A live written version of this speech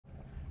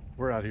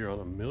We're out here on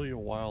Amelia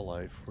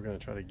Wildlife. We're going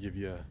to try to give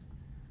you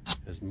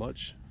as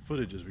much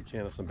footage as we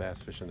can of some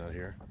bass fishing out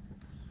here.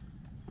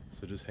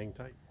 So just hang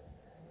tight.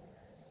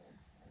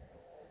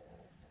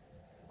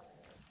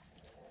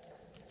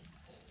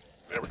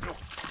 There we go.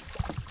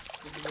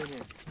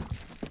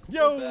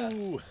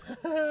 Yo!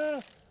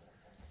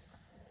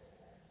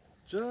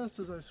 Just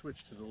as I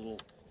switched to the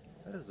little,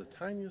 that is the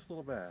tiniest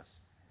little bass.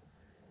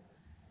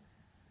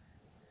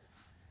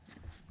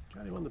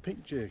 Got him on the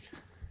pink jig.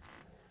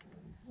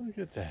 Look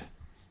at that.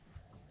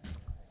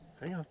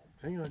 Hang on,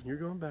 you're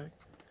going back.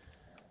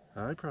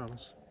 I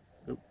promise.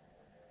 Nope.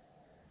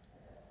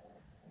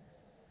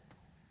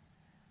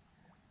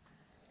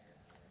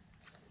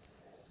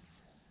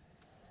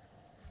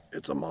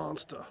 It's a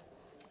monster.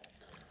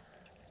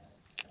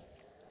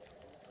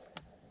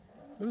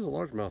 There's a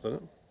largemouth in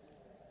it.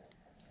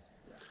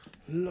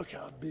 Look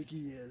how big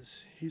he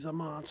is. He's a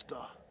monster.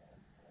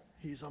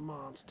 He's a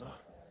monster.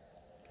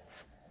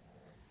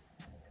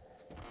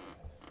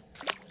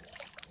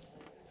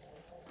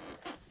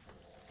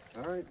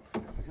 All right,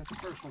 I got the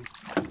first one.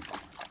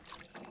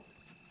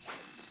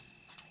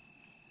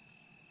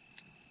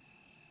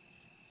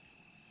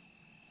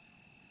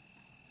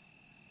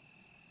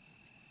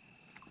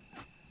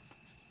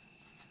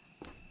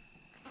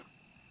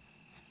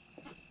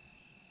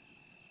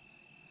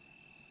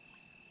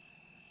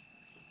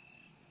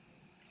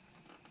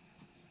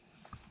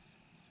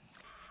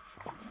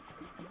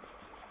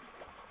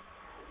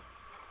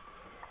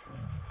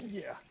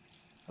 Yeah,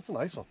 that's a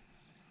nice one.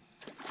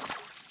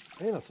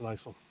 Man, that's a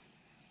nice one.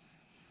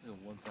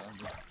 One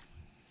pounder.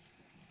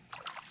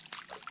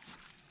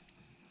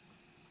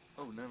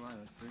 Oh, never mind.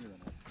 That's bigger than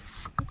that.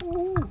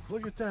 Ooh,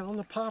 look at that on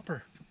the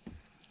popper.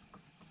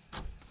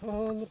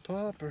 On the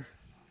popper.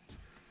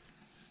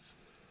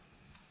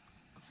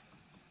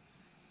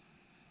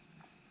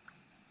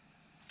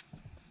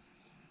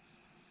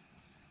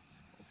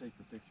 I'll take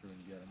the picture when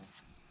you get him.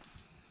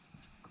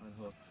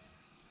 Unhook.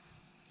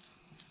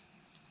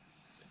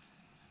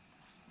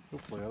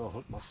 Hopefully I don't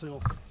hook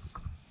myself.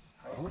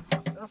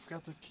 I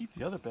forgot to keep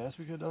the other bass.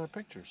 We could have done our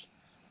pictures.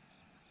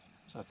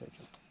 What's I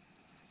thinking?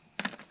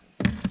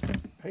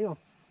 Hang on.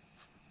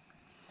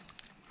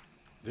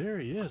 There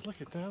he is.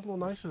 Look at that. A little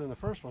nicer than the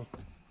first one.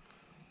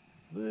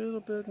 A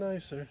little bit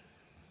nicer.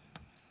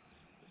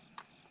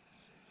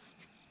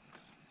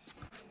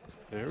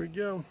 There we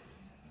go.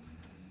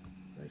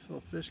 Nice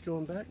little fish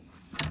going back.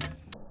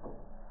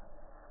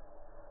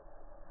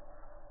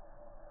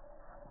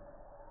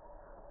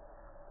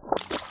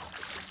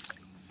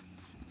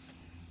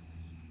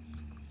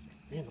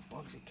 Man, the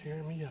bugs are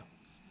tearing me up.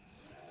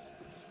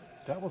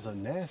 That was a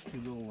nasty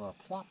little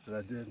plop that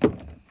I did.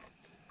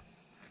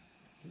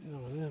 Getting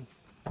over them.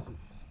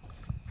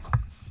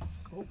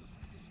 Oh.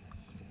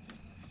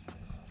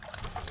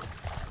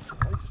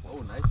 Nice.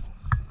 Oh, nice one.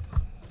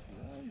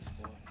 Nice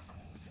one.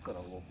 Got a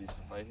little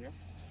decent bite here.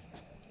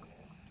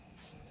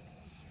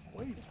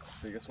 Sweet.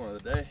 Biggest one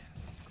of the day.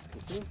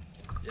 You see?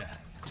 Yeah.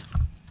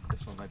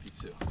 This one might be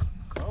two.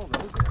 Oh,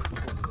 that is a nice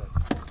one today.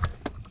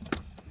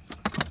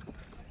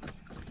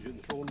 You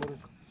hitting the trolling motor?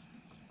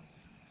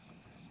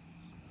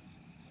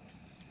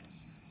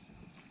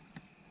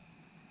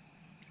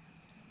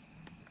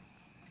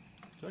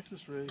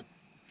 Texas Ray.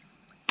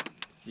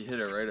 He hit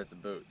it right at the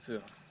boat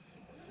too.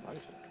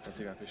 Nice one. I'll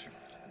take a picture.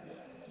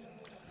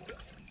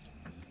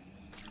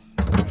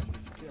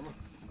 Camera.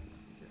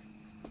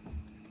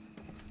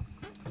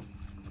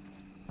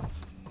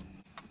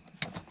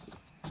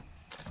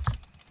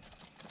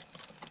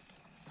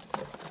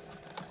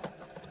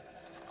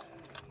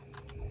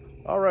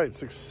 All right,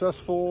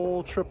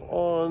 successful trip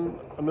on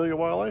Amelia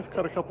Wildlife.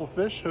 Caught a couple of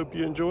fish. Hope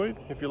you enjoyed.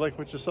 If you like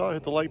what you saw,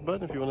 hit the like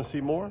button. If you want to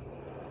see more,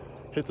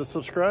 hit the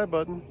subscribe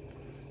button.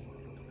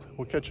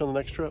 We'll catch you on the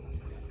next trip.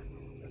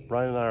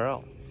 Brian and I are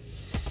out.